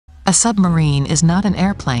A submarine is not an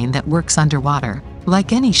airplane that works underwater.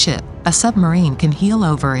 Like any ship, a submarine can heel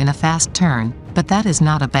over in a fast turn, but that is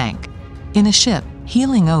not a bank. In a ship,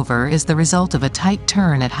 heeling over is the result of a tight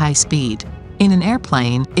turn at high speed. In an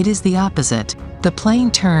airplane, it is the opposite. The plane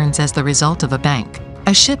turns as the result of a bank.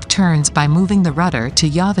 A ship turns by moving the rudder to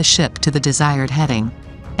yaw the ship to the desired heading.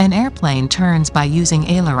 An airplane turns by using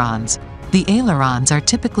ailerons. The ailerons are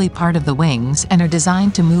typically part of the wings and are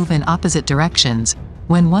designed to move in opposite directions.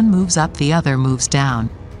 When one moves up, the other moves down.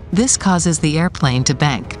 This causes the airplane to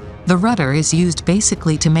bank. The rudder is used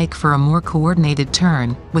basically to make for a more coordinated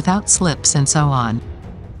turn, without slips and so on.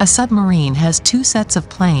 A submarine has two sets of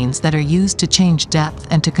planes that are used to change depth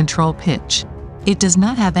and to control pitch. It does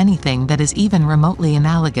not have anything that is even remotely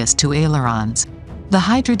analogous to ailerons. The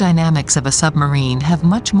hydrodynamics of a submarine have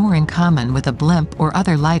much more in common with a blimp or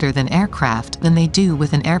other lighter-than-aircraft than they do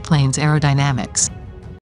with an airplane's aerodynamics.